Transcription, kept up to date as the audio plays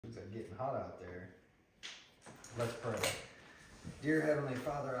getting hot out there. Let's pray. Dear Heavenly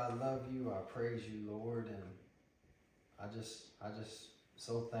Father, I love you. I praise you, Lord, and I just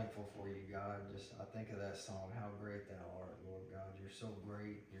so thankful for you, God. I think of that song, How Great Thou Art, Lord God. You're so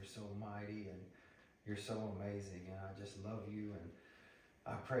great, you're so mighty, and you're so amazing, and I just love you. And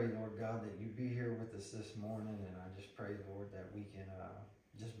I pray, Lord God, that you be here with us this morning, and I just pray, Lord, that we can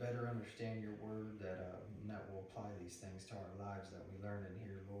just better understand your word, that we'll apply these things to our lives that we learn in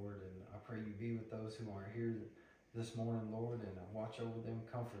here, Lord. And I pray you be with those who aren't here this morning, Lord, and watch over them,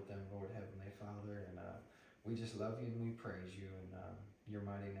 comfort them, Lord, Heavenly Father. And we just love you and we praise you. In your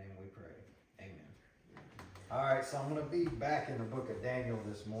mighty name we pray. Amen. All right, so I'm going to be back in the book of Daniel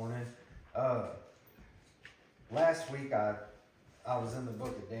this morning. Last week I was in the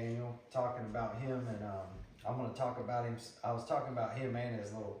book of Daniel talking about him, and I'm going to talk about him. I was talking about him and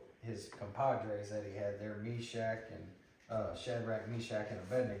his compadres that he had there, Meshach and Shadrach, Meshach, and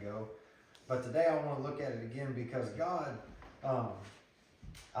Abednego. But today I want to look at it again because God,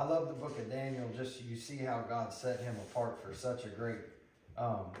 I love the book of Daniel. Just you see how God set him apart for such a great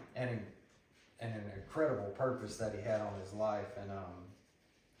and an incredible purpose that he had on his life,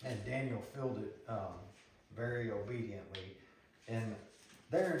 and Daniel filled it very obediently. And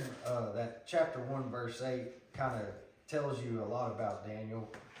there in that chapter 1 verse 8 kind of tells you a lot about Daniel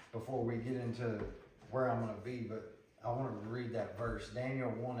before we get into where I'm going to be, but I wanted to read that verse.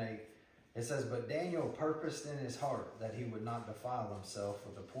 Daniel 1:8. It says, "But Daniel purposed in his heart that he would not defile himself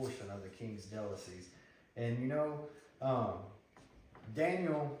with a portion of the king's delicacies." And you know,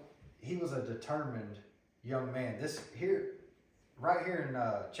 Daniel, he was a determined young man. Right here in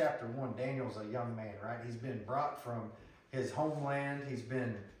chapter 1, Daniel's a young man, right? He's been brought from his homeland. He's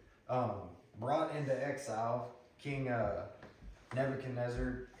been brought into exile. King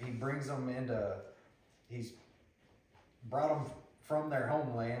Nebuchadnezzar, he's brought them from their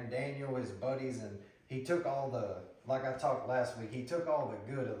homeland, Daniel, his buddies, and he took like I talked last week, he took all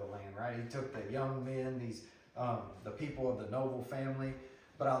the good of the land, right? He took the young men, the people of the noble family.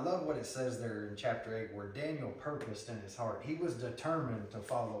 But I love what it says there in chapter 8, where Daniel purposed in his heart. He was determined to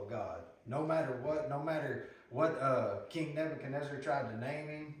follow God. No matter what King Nebuchadnezzar tried to name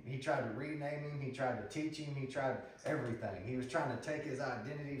him, he tried to rename him, he tried to teach him, he tried everything. He was trying to take his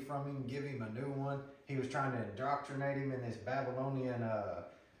identity from him, give him a new one. He was trying to indoctrinate him in this Babylonian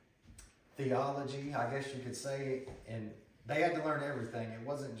theology, I guess you could say. And they had to learn everything. It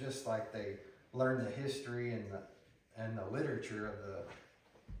wasn't just like they learned the history and the literature of the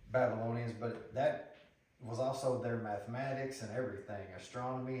Babylonians, but that was also their mathematics and everything,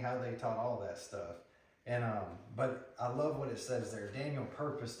 astronomy, how they taught all that stuff. And but I love what it says there. Daniel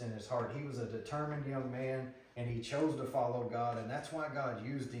purposed in his heart. He was a determined young man, and he chose to follow God, and that's why God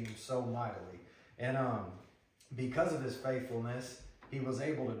used him so mightily. And because of his faithfulness, he was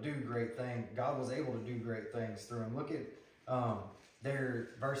able to do great things. God was able to do great things through him. Look at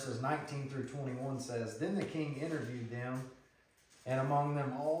there, verses 19 through 21 says, "Then the king interviewed them, and among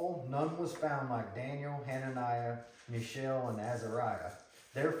them all, none was found like Daniel, Hananiah, Mishael, and Azariah.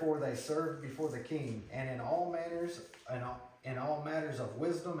 Therefore they served before the king, and in all matters of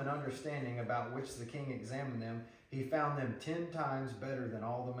wisdom and understanding about which the king examined them, he found them 10 times better than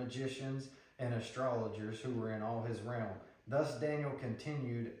all the magicians and astrologers who were in all his realm. Thus Daniel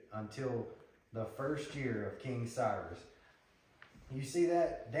continued until the first year of King Cyrus." You see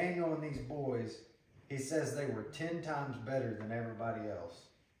that? Daniel and these boys, he says they were 10 times better than everybody else.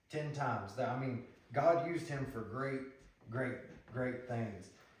 10 times. I mean, God used him for great, great, great things.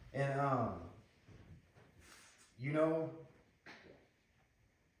 And, you know,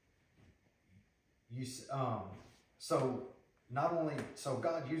 so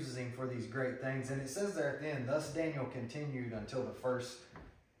God uses him for these great things. And it says there at the end, "Thus Daniel continued until the first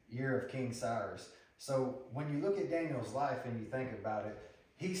year of King Cyrus." So when you look at Daniel's life and you think about it,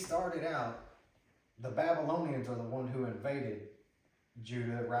 he started out, the Babylonians are the one who invaded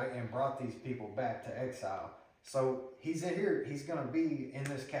Judah, right, and brought these people back to exile. So he's in here, he's going to be in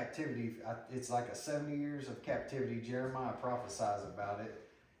this captivity. It's like a 70 years of captivity. Jeremiah prophesies about it.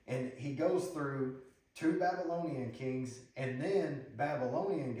 And he goes through 2 Babylonian kings, and then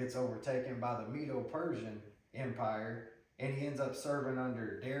Babylonian gets overtaken by the Medo-Persian Empire, and he ends up serving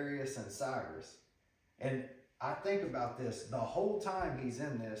under Darius and Cyrus. And I think about this, the whole time he's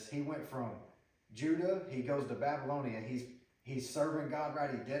in this, he went from Judah, he goes to Babylonia, he's serving God,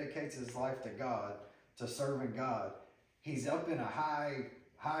 right? He dedicates his life to God, to serving God. He's up in a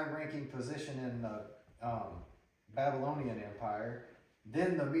high-ranking position in the Babylonian Empire.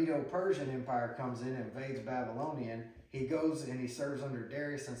 Then the Medo-Persian Empire comes in, invades Babylonian. He goes and he serves under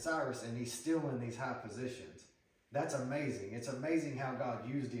Darius and Cyrus, and he's still in these high positions. That's amazing. It's amazing how God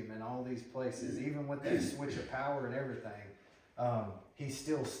used him in all these places, even with that switch of power and everything. He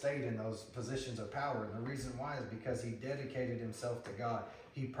still stayed in those positions of power. And the reason why is because he dedicated himself to God.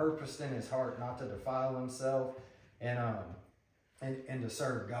 He purposed in his heart not to defile himself and to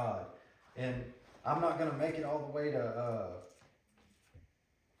serve God. And I'm not going to make it all the way to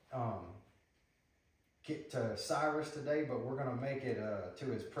get to Cyrus today, but we're going to make it to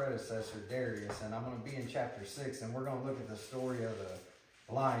his predecessor, Darius. And I'm going to be in chapter 6, and we're going to look at the story of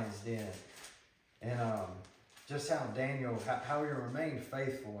the lion's den. And just how Daniel, how he remained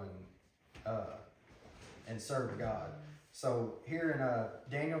faithful and served God. So here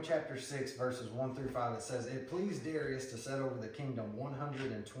in Daniel chapter 6, verses 1 through 5, it says, "It pleased Darius to set over the kingdom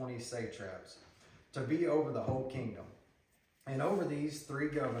 120 satraps, to be over the whole kingdom, and over these 3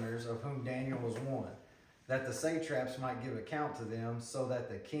 governors, of whom Daniel was one, that the satraps might give account to them, so that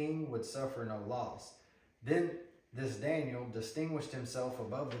the king would suffer no loss. Then this Daniel distinguished himself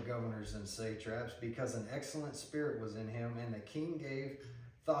above the governors and satraps, because an excellent spirit was in him, and the king gave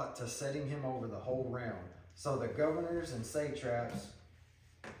thought to setting him over the whole realm. So the governors and satraps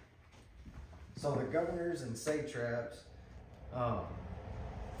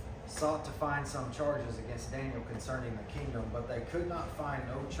sought to find some charges against Daniel concerning the kingdom, but they could not find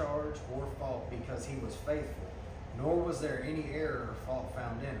no charge or fault, because he was faithful, nor was there any error or fault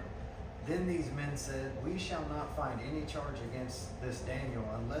found in him. Then these men said, We shall not find any charge against this Daniel,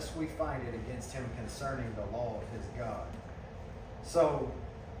 unless we find it against him concerning the law of his God." So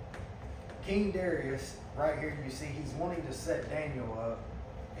King Darius, right here you see, he's wanting to set Daniel up.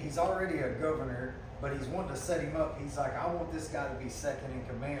 He's already a governor, but he's wanting to set him up. He's like, I want this guy to be second in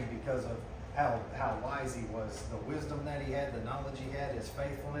command because of how wise he was, the wisdom that he had, the knowledge he had, his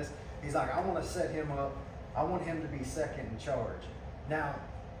faithfulness. He's like, I want to set him up. I want him to be second in charge. Now,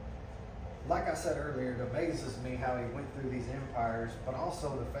 like I said earlier, it amazes me how he went through these empires, but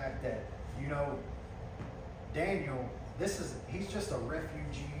also the fact that, Daniel, he's just a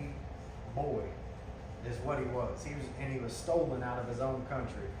refugee boy, is what he was. He was stolen out of his own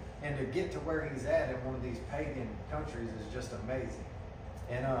country. And to get to where he's at in one of these pagan countries is just amazing.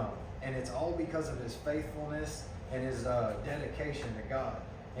 And it's all because of his faithfulness and his dedication to God.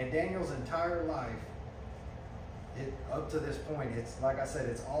 And Daniel's entire life, up to this point, it's like I said,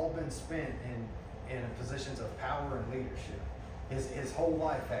 it's all been spent in positions of power and leadership. His whole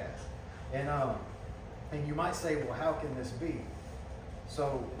life has. And you might say, well, how can this be?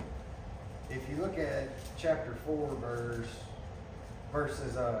 So if you look at chapter 4,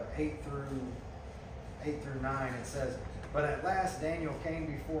 verses 8 through 9, it says, "But at last Daniel came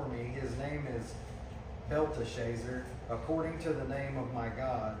before me. His name is Belteshazzar, according to the name of my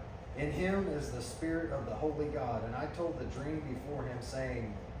God. In him is the spirit of the holy God. And I told the dream before him,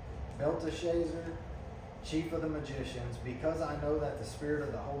 saying, Belteshazzar, chief of the magicians, because I know that the spirit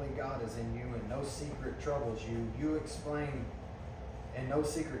of the holy God is in you, and no secret troubles you,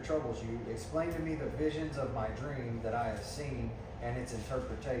 explain to me the visions of my dream that I have seen and its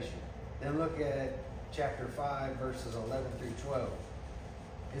interpretation." Then look at chapter 5, verses 11 through 12.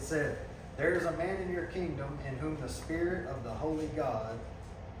 It said, "There is a man in your kingdom in whom the spirit of the holy God,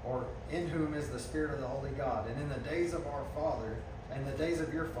 or in whom is the spirit of the holy God. And in the days of our father, and the days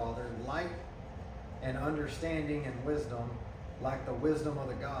of your father, light and understanding and wisdom, like the wisdom of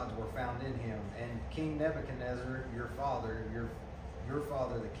the gods, were found in him. And King Nebuchadnezzar, your father,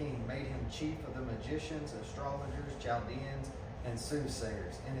 the king, made him chief of the magicians, astrologers, Chaldeans, and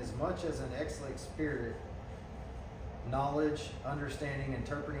soothsayers, inasmuch as an excellent spirit, knowledge, understanding,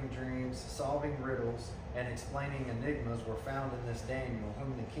 interpreting dreams, solving riddles, and explaining enigmas were found in this Daniel,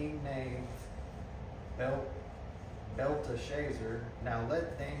 whom the king named Belteshazzar. Now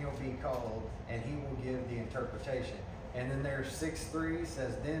let Daniel be called, and he will give the interpretation." And then there's 6:3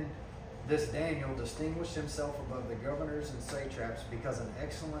 says, "Then this Daniel distinguished himself above the governors and satraps, because an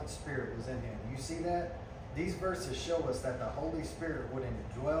excellent spirit was in him." You see that? These verses show us that the Holy Spirit would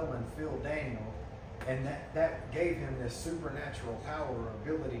indwell and fill Daniel, and that gave him this supernatural power or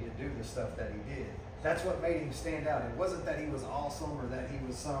ability to do the stuff that he did. That's what made him stand out. It wasn't that he was awesome or that he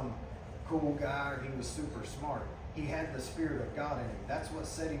was some cool guy or he was super smart. He had the Spirit of God in him. That's what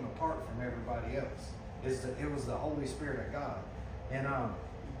set him apart from everybody else. It was the Holy Spirit of God. And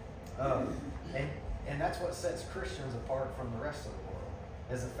that's what sets Christians apart from the rest of the world,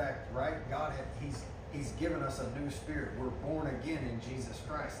 is the fact, right? He's given us a new spirit. We're born again in Jesus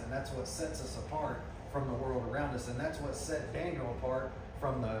Christ, and that's what sets us apart from the world around us. And that's what set Daniel apart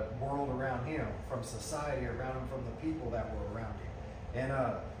from the world around him, from society around him, from the people that were around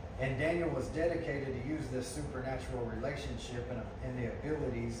him. And Daniel was dedicated to use this supernatural relationship and the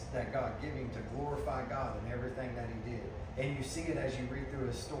abilities that God gave him to glorify God in everything that he did. And you see it as you read through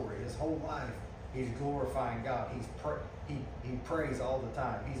his story. His whole life, he's glorifying God. He prays all the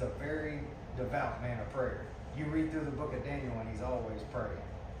time. He's a very devout man of prayer. You read through the book of Daniel and he's always praying.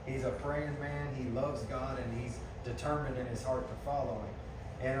 He's a praying man. He loves God and he's determined in his heart to follow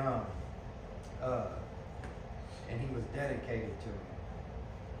him. And he was dedicated to him.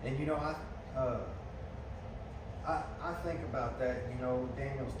 And you know, I think about that, you know,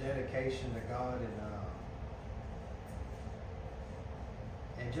 Daniel's dedication to God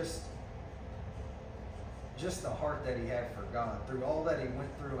and just the heart that he had for God. Through all that he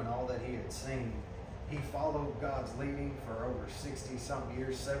went through and all that he had seen, he followed God's leading for over 60-something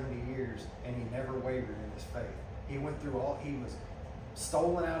years, 70 years, and he never wavered in his faith. He went through he was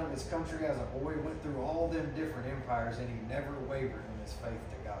stolen out of his country as a boy, went through all them different empires, and he never wavered in his faith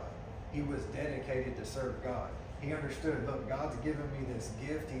to God. He was dedicated to serve God. He understood, look, God's given me this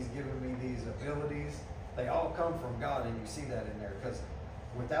gift. He's given me these abilities. They all come from God, and you see that in there, because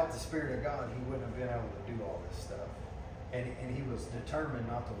without the Spirit of God, he wouldn't have been able to do all this stuff. And he was determined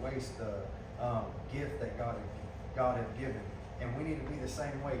not to waste the gift that God had given him. And we need to be the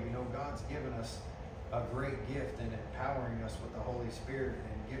same way. You know, God's given us a great gift in empowering us with the Holy Spirit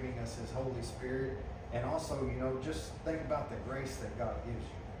and giving us his Holy Spirit. And also, you know, just think about the grace that God gives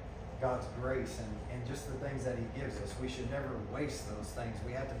you. God's grace and just the things that he gives us. We should never waste those things.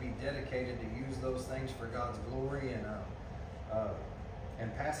 We have to be dedicated to use those things for God's glory and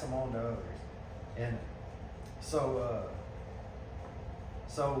pass them on to others. And so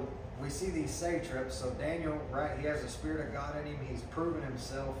we see these satraps. So Daniel, right, he has the Spirit of God in him. He's proven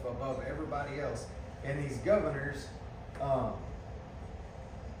himself above everybody else. And these governors,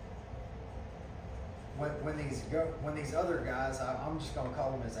 when these other guys, I'm just going to call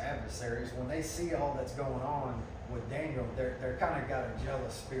them his adversaries, when they see all that's going on with Daniel, they're kind of got a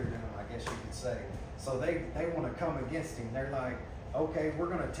jealous spirit in them, I guess you could say. So they want to come against him. They're like, okay, we're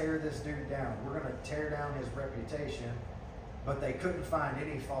going to tear this dude down. We're going to tear down his reputation. But they couldn't find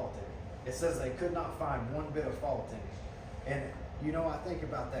any fault in it. It says they could not find one bit of fault in it. And you know, I think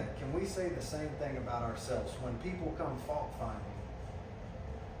about that. Can we say the same thing about ourselves? When people come fault finding,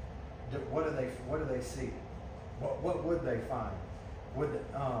 what do they see? What would they find?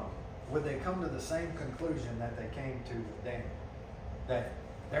 Would they come to the same conclusion that they came to with Daniel? That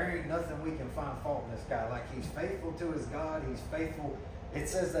there ain't nothing we can find fault in this guy. Like, he's faithful to his God. He's faithful. It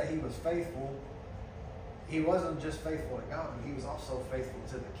says that he was faithful. He wasn't just faithful to God, but he was also faithful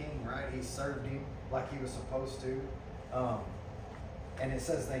to the king, right? He served him like he was supposed to. And it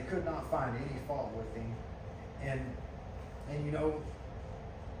says they could not find any fault with him. And you know,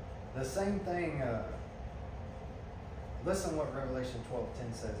 the same thing, listen what Revelation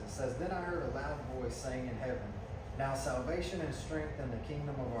 12:10 says. It says, then I heard a loud voice saying in heaven, now salvation and strength in the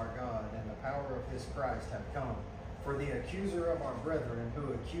kingdom of our God and the power of his Christ have come. For the accuser of our brethren,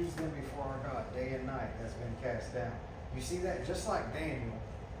 who accused them before our God day and night, has been cast down. You see that? Just like Daniel,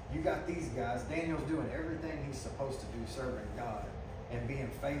 you got these guys. Daniel's doing everything he's supposed to do, serving God and being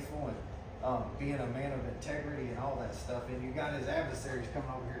faithful and being a man of integrity and all that stuff. And you got his adversaries coming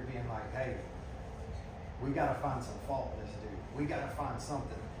over here being like, hey, we got to find some fault in this dude. We got to find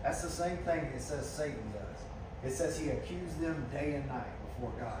something. That's the same thing it says Satan does. It says he accused them day and night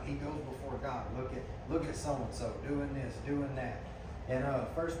before God. He goes before God. Look at so-and-so doing this, doing that. And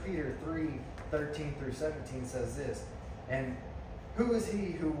 1 Peter 3:13-17 says this, and who is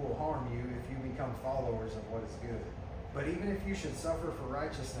he who will harm you if you become followers of what is good? But even if you should suffer for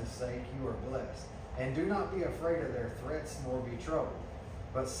righteousness' sake, you are blessed. And do not be afraid of their threats, nor be troubled,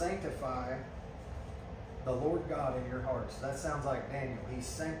 but sanctify the Lord God in your hearts. That sounds like Daniel. He's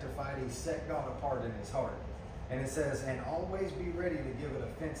sanctified. He set God apart in his heart. And it says, and always be ready to give an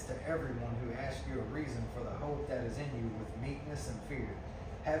offense to everyone who asks you a reason for the hope that is in you with meekness and fear,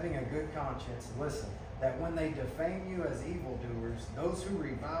 having a good conscience. Listen, that when they defame you as evildoers, those who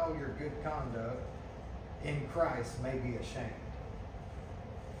revile your good conduct in Christ may be ashamed.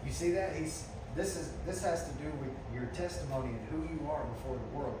 You see that? This has to do with your testimony and who you are before the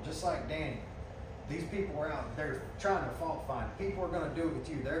world. Just like Daniel. These people are out there trying to fault find. People are going to do it with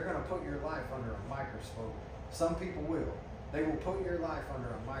you. They're going to put your life under a microscope. Some people will. They will put your life under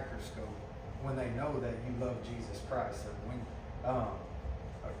a microscope when they know that you love Jesus Christ or when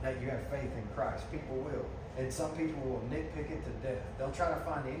that you have faith in Christ. People will. And some people will nitpick it to death. They'll try to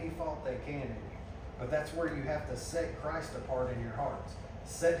find any fault they can in you. But that's where you have to set Christ apart in your hearts.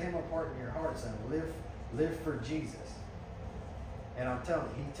 Set him apart in your hearts and live for Jesus. And I'm telling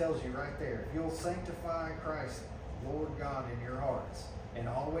you, he tells you right there, if you'll sanctify Christ Lord God in your hearts. And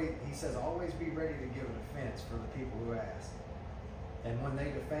always, he says, always be ready to give a defense for the people who ask. And when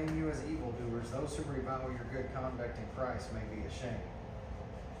they defame you as evildoers, those who revile your good conduct in Christ may be ashamed.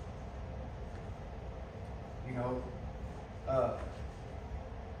 You know,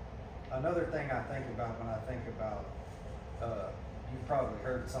 another thing I think about when I think about, you've probably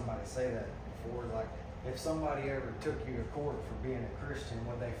heard somebody say that before, like, if somebody ever took you to court for being a Christian,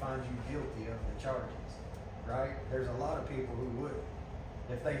 would they find you guilty of the charges? Right? There's a lot of people who would.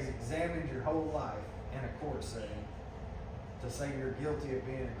 If they examined your whole life in a court setting to say you're guilty of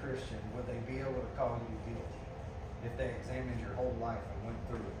being a Christian, would they be able to call you guilty? If they examined your whole life and went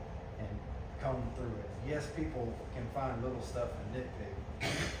through it and combed through it. Yes, people can find little stuff and nitpick,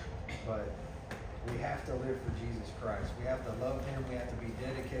 but we have to live for Jesus Christ. We have to love him. We have to be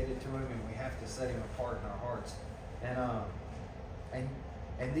dedicated to him, and we have to set him apart in our hearts.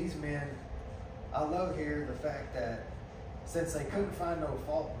 And these men, I love here the fact that since they couldn't find no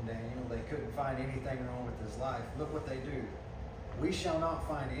fault in Daniel, they couldn't find anything wrong with his life. Look what they do. We shall not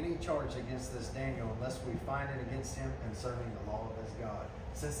find any charge against this Daniel unless we find it against him concerning the law of his God.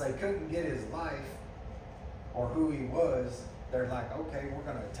 Since they couldn't get his life or who he was, they're like, okay, we're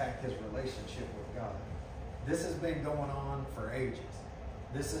going to attack his relationship with God. This has been going on for ages.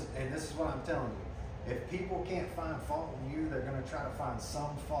 This is what I'm telling you. If people can't find fault in you, they're going to try to find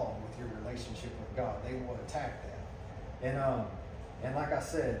some fault with your relationship with God. They will attack that. And like I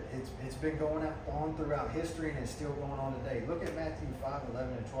said, it's been going on throughout history, and it's still going on today. Look at Matthew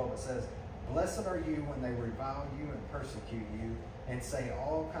 5:11 and 12. It says, "Blessed are you when they revile you and persecute you, and say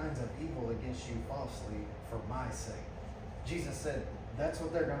all kinds of evil against you falsely for my sake." Jesus said that's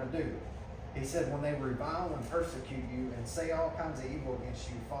what they're going to do. He said, when they revile and persecute you and say all kinds of evil against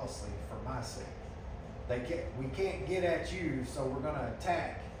you falsely for my sake. We can't get at you, so we're going to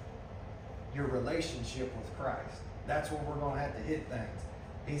attack your relationship with Christ. That's where we're going to have to hit things.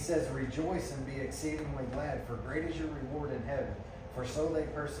 He says, "Rejoice and be exceedingly glad, for great is your reward in heaven, for so they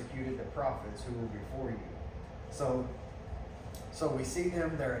persecuted the prophets who were before you." So we see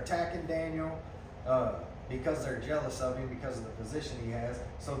them, they're attacking Daniel because they're jealous of him, because of the position he has.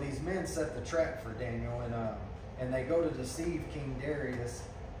 So these men set the trap for Daniel, and they go to deceive King Darius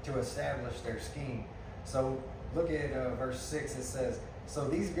to establish their scheme. So look at verse 6. It says, "So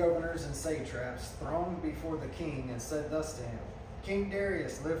these governors and satraps thronged before the king and said thus to him, 'King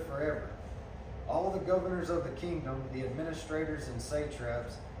Darius, live forever. All the governors of the kingdom, the administrators and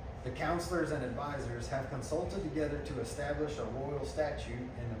satraps, the counselors and advisors have consulted together to establish a royal statute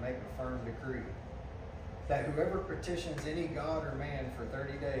and to make a firm decree, that whoever petitions any god or man for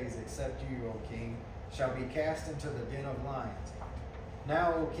 30 days except you, O king, shall be cast into the den of lions.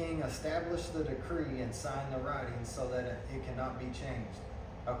 Now, O king, establish the decree and sign the writing so that it cannot be changed,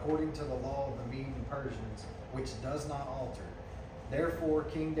 according to the law of the Medes and Persians, which does not alter. Therefore,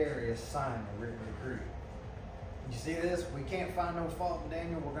 King Darius signed the written decree." You see this? We can't find no fault in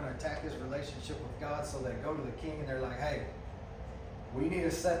Daniel. We're going to attack his relationship with God. So they go to the king and they're like, "Hey, we need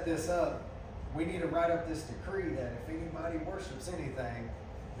to set this up. We need to write up this decree that if anybody worships anything,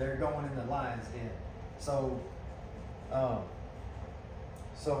 they're going in the lion's den." So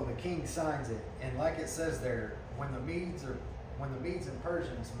the king signs it, and like it says there, when the Medes and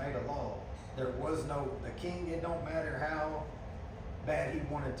Persians made a law, there was the king. It don't matter how bad he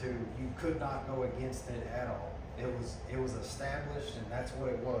wanted to, you could not go against it at all. It was established, and that's what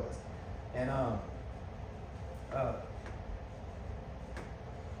it was. And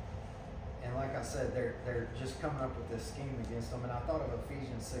like I said, they're just coming up with this scheme against them. And I thought of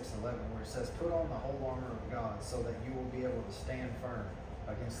Ephesians 6:11, where it says, "Put on the whole armor of God, so that you will be able to stand firm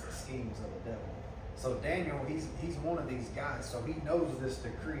against the schemes of the devil." So Daniel, he's one of these guys, so he knows this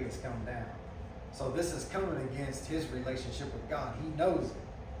decree has come down. So this is coming against his relationship with God. He knows it.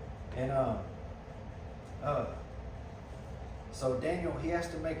 And so Daniel, he has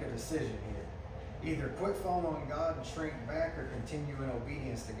to make a decision here. Either quit following God and shrink back, or continue in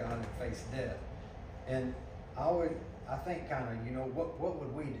obedience to God and face death. And I think kind of, what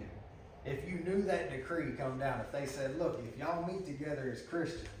would we do? If you knew that decree come down, if they said, "Look, if y'all meet together as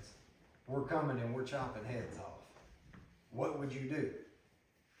Christians, we're coming and we're chopping heads off," what would you do?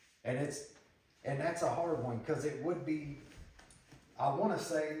 And that's a hard one, because it would be, I want to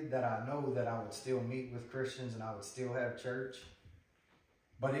say that I know that I would still meet with Christians and I would still have church,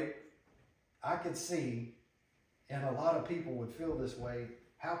 but I could see, and a lot of people would feel this way,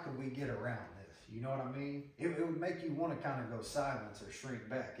 how could we get around this? You know what I mean? It would make you want to kind of go silence or shrink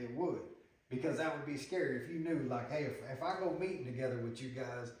back. It would, because that would be scary if you knew, like, hey, if I go meeting together with you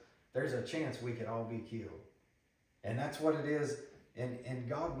guys, there's a chance we could all be killed. And that's what it is. And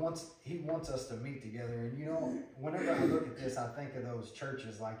God wants us to meet together. And you know, whenever I look at this, I think of those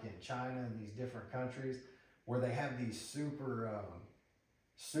churches like in China and these different countries where they have these super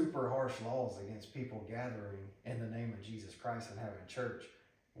harsh laws against people gathering in the name of Jesus Christ and having church.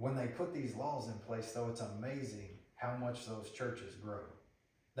 When they put these laws in place, though, it's amazing how much those churches grow.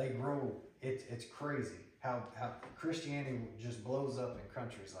 They grow. It's crazy how Christianity just blows up in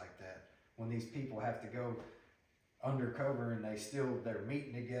countries like that when these people have to go undercover and they're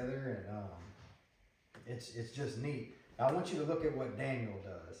meeting together, and it's just neat. Now, I want you to look at what Daniel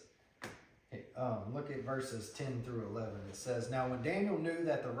does. Look at verses 10 through 11. It says, "Now when Daniel knew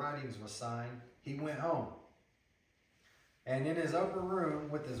that the writings were signed, he went home. And in his upper room,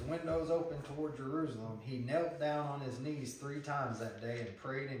 with his windows open toward Jerusalem, he knelt down on his knees 3 times that day and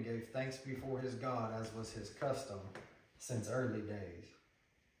prayed and gave thanks before his God, as was his custom since early days."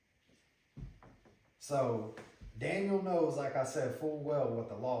 So Daniel knows, like I said, full well what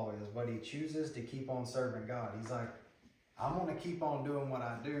the law is, but he chooses to keep on serving God. He's like, I'm going to keep on doing what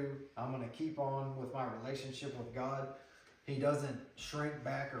I do. I'm going to keep on with my relationship with God. He doesn't shrink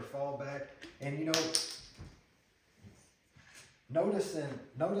back or fall back. And you know, notice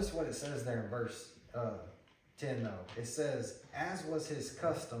what it says there in verse 10 though. It says, as was his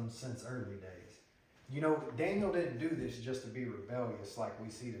custom since early days. You know, Daniel didn't do this just to be rebellious like we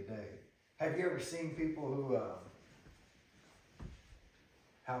see today. Have you ever seen people who,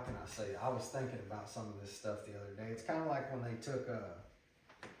 how can I say it? I was thinking about some of this stuff the other day. It's kind of like when they took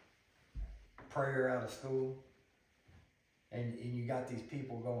prayer out of school and you got these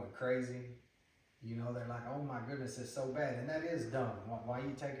people going crazy. You know, they're like, oh my goodness, it's so bad. And that is dumb. Why are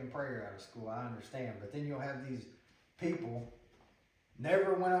you taking prayer out of school? I understand. But then you'll have these people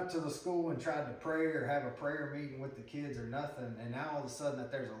never went up to the school and tried to pray or have a prayer meeting with the kids or nothing. And now all of a sudden that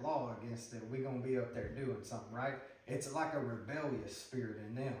there's a law against it, we're going to be up there doing something, right? It's like a rebellious spirit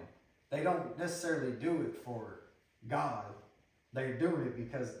in them. They don't necessarily do it for God. They're doing it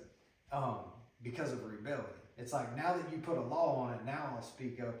because of rebellion. It's like, now that you put a law on it, now I'll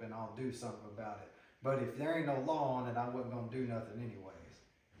speak up and I'll do something about it. But if there ain't no law on it, I wasn't going to do nothing anyways.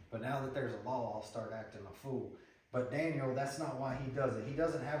 But now that there's a law, I'll start acting a fool. But Daniel, that's not why he does it. He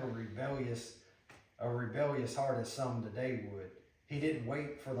doesn't have a rebellious heart as some today would. He didn't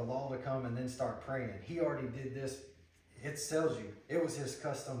wait for the law to come and then start praying. He already did this. It tells you, it was his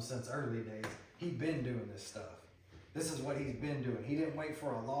custom since early days. He'd been doing this stuff. This is what he's been doing. He didn't wait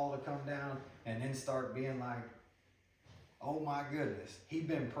for a law to come down and then start being like, oh my goodness. He'd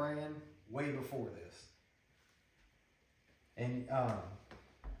been praying way before this. And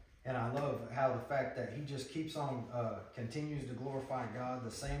I love how the fact that he just keeps on, continues to glorify God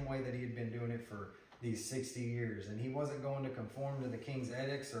the same way that he had been doing it for these 60 years. And he wasn't going to conform to the king's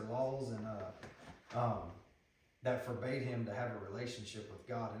edicts or laws and that forbade him to have a relationship with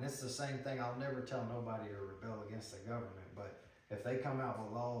God. And it's the same thing. I'll never tell nobody to rebel against the government. But if they come out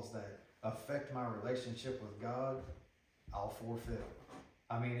with laws that affect my relationship with God, I'll forfeit.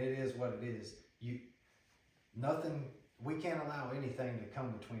 I mean, it is what it is. We can't allow anything to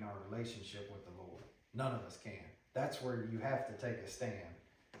come between our relationship with the Lord. None of us can. That's where you have to take a stand.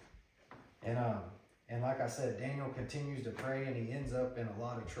 And like I said, Daniel continues to pray and he ends up in a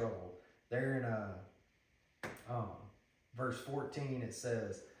lot of trouble. There in verse 14 it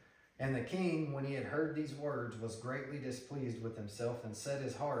says, "And the king, when he had heard these words, was greatly displeased with himself and set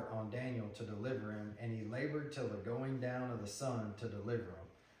his heart on Daniel to deliver him, and he labored till the going down of the sun to deliver him."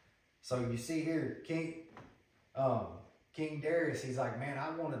 So you see here, King Darius, he's like, man, I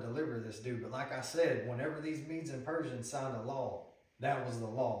want to deliver this dude. But like I said, whenever these Medes and Persians signed a law, that was the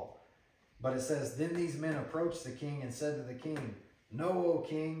law. But it says, "Then these men approached the king and said to the king, 'Know, O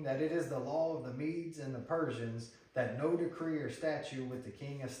king, that it is the law of the Medes and the Persians that no decree or statute which the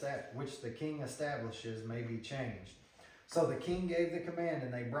king establishes may be changed.' So the king gave the command,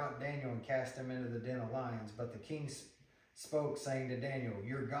 and they brought Daniel and cast him into the den of lions. But the king spoke, saying to Daniel,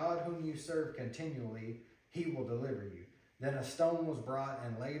 'Your God whom you serve continually, he will deliver you.' Then a stone was brought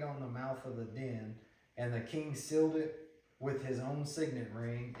and laid on the mouth of the den, and the king sealed it with his own signet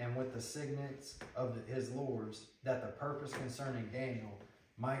ring and with the signets of his lords, that the purpose concerning Daniel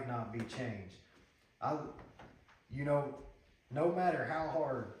might not be changed." No matter how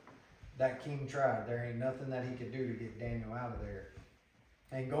hard that king tried, there ain't nothing that he could do to get Daniel out of there.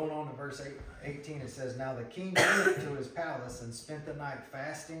 And going on to verse 18, it says, "Now the king went to his palace and spent the night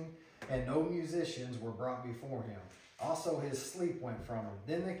fasting, and no musicians were brought before him. Also his sleep went from him.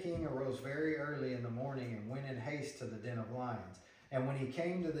 Then the king arose very early in the morning and went in haste to the den of lions. And when he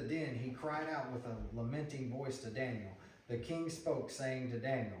came to the den, he cried out with a lamenting voice to Daniel. the king spoke, saying to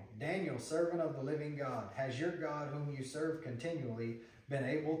Daniel, Daniel, servant of the living God, has your God, whom you serve continually, been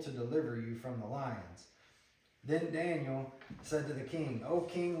able to deliver you from the lions? Then Daniel said to the king, O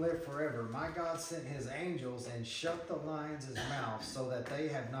king, live forever. My God sent his angels and shut the lions' mouths so that they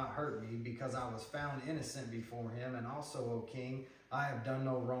have not hurt me, because I was found innocent before him. And also, O king, I have done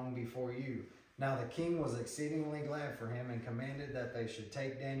no wrong before you. Now the king was exceedingly glad for him and commanded that they should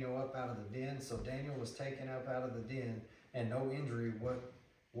take Daniel up out of the den. So Daniel was taken up out of the den, and no injury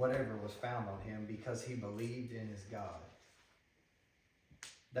whatever was found on him, because he believed in his God.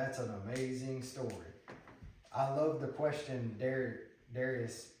 That's an amazing story. I love the question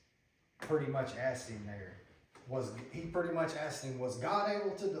Darius pretty much asked him there. He pretty much asked him, was God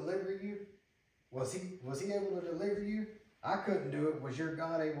able to deliver you? Was he able to deliver you? I couldn't do it. Was your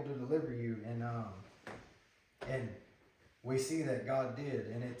God able to deliver you? And we see that God did.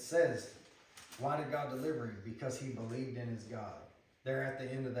 And it says, why did God deliver him? Because he believed in his God. There at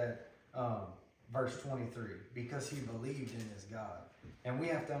the end of that verse 23. Because he believed in his God. And we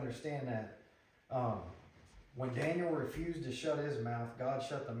have to understand that when Daniel refused to shut his mouth, God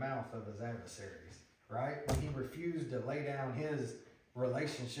shut the mouth of his adversaries, right? When he refused to lay down his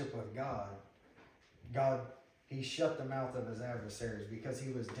relationship with God, he shut the mouth of his adversaries because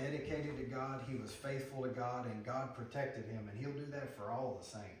he was dedicated to God, he was faithful to God, and God protected him, and he'll do that for all the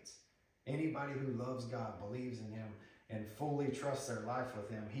saints. Anybody who loves God, believes in him, and fully trusts their life with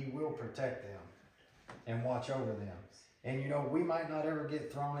him, he will protect them and watch over them. And you know, we might not ever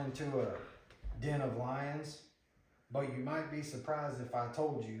get thrown into a den of lions, but you might be surprised if I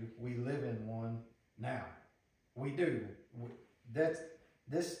told you we live in one now. We do. This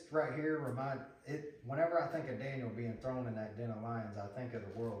right here whenever I think of Daniel being thrown in that den of lions, I think of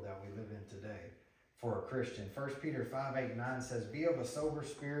the world that we live in today for a Christian. 1 Peter 5:8-9 says, be of a sober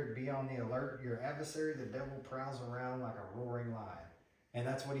spirit, be on the alert. Your adversary, the devil, prowls around like a roaring lion. And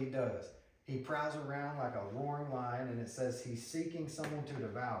that's what he does. He prowls around like a roaring lion, and it says he's seeking someone to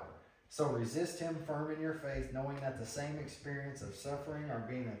devour. So resist him firm in your faith, knowing that the same experience of suffering are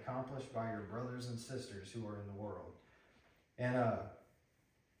being accomplished by your brothers and sisters who are in the world. And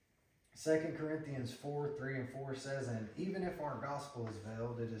 2 Corinthians 4:3-4 says, and even if our gospel is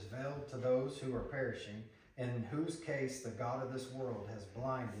veiled, it is veiled to those who are perishing, in whose case the God of this world has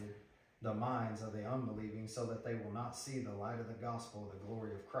blinded the minds of the unbelieving, so that they will not see the light of the gospel of the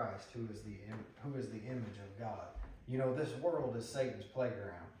glory of Christ, who is the image of God. You know, this world is Satan's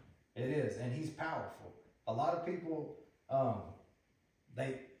playground. It is, and he's powerful. A lot of people,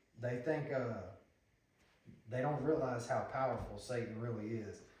 they think they don't realize how powerful Satan really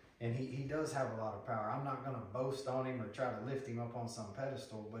is. And he does have a lot of power. I'm not going to boast on him or try to lift him up on some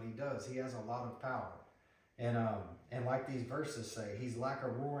pedestal, but he does. He has a lot of power. And like these verses say, he's like a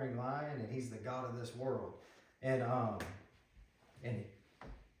roaring lion, and he's the God of this world. And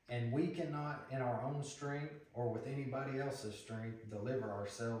we cannot, in our own strength or with anybody else's strength, deliver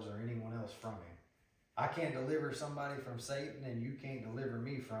ourselves or anyone else from him. I can't deliver somebody from Satan, and you can't deliver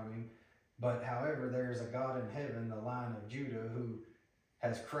me from him. But however, there is a God in heaven, the Lion of Judah, who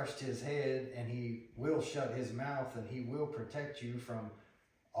has crushed his head, and he will shut his mouth, and he will protect you from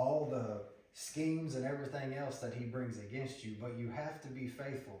all the schemes and everything else that he brings against you. But you have to be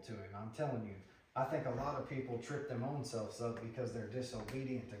faithful to him. I'm telling you, I think a lot of people trip their own selves up because they're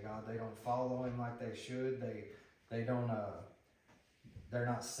disobedient to God. They don't follow him like they should. They're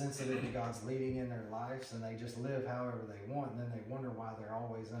not sensitive to God's leading in their lives, and they just live however they want, and then they wonder why they're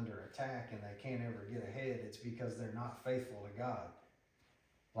always under attack and they can't ever get ahead. It's because they're not faithful to God.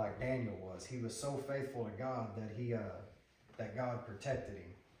 Like Daniel was. He was so faithful to God that that God protected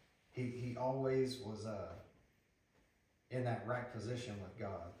him. He always was in that right position with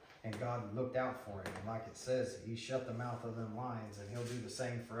God. And God looked out for him. And like it says, he shut the mouth of them lions, and he'll do the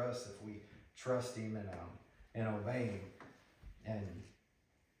same for us if we trust him and obey him.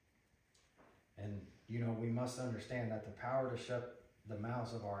 And you know, we must understand that the power to shut the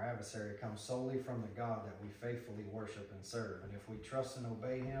mouths of our adversary comes solely from the God that we faithfully worship and serve. And if we trust and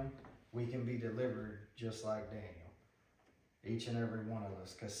obey him, we can be delivered just like Daniel. Each and every one of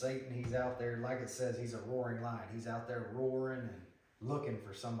us. Because Satan, he's out there, like it says, he's a roaring lion. He's out there roaring and looking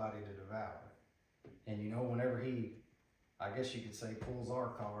for somebody to devour. And you know, whenever he, I guess you could say, pulls our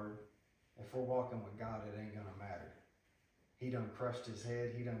card, if we're walking with God, it ain't going to matter. He done crushed his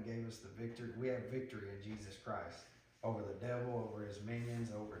head. He done gave us the victory. We have victory in Jesus Christ. Over the devil, over his minions,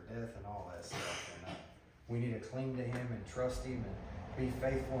 over death, and all that stuff. And we need to cling to him and trust him and be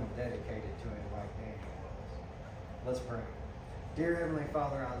faithful and dedicated to him like Daniel was. Let's pray. Dear Heavenly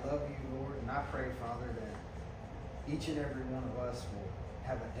Father, I love you, Lord, and I pray, Father, that each and every one of us will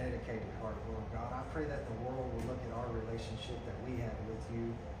have a dedicated heart, Lord God. I pray that the world will look at our relationship that we have with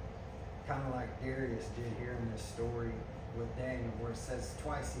you, kind of like Darius did here in this story with Daniel, where it says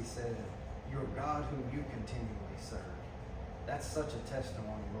twice he said, "You're God whom you continually serve." That's such a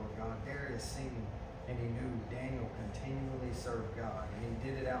testimony, Lord God. Darius seen and he knew Daniel continually served God, and he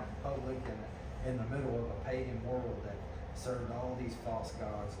did it out in public and in the middle of a pagan world that served all these false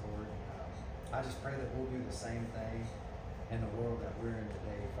gods, Lord. I just pray that we'll do the same thing in the world that we're in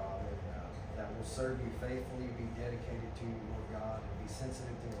today, Father, that will serve you faithfully, be dedicated to you, Lord God, and be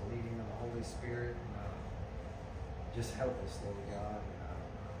sensitive to the leading of the Holy Spirit. Just help us, Lord God.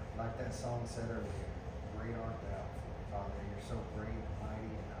 Like that song said earlier, great art thou, Father. You're so great and mighty,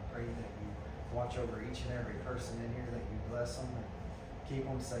 and I pray that you watch over each and every person in here, that you bless them and keep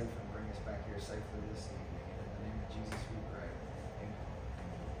them safe and bring us back here safely this evening. In the name of Jesus we pray.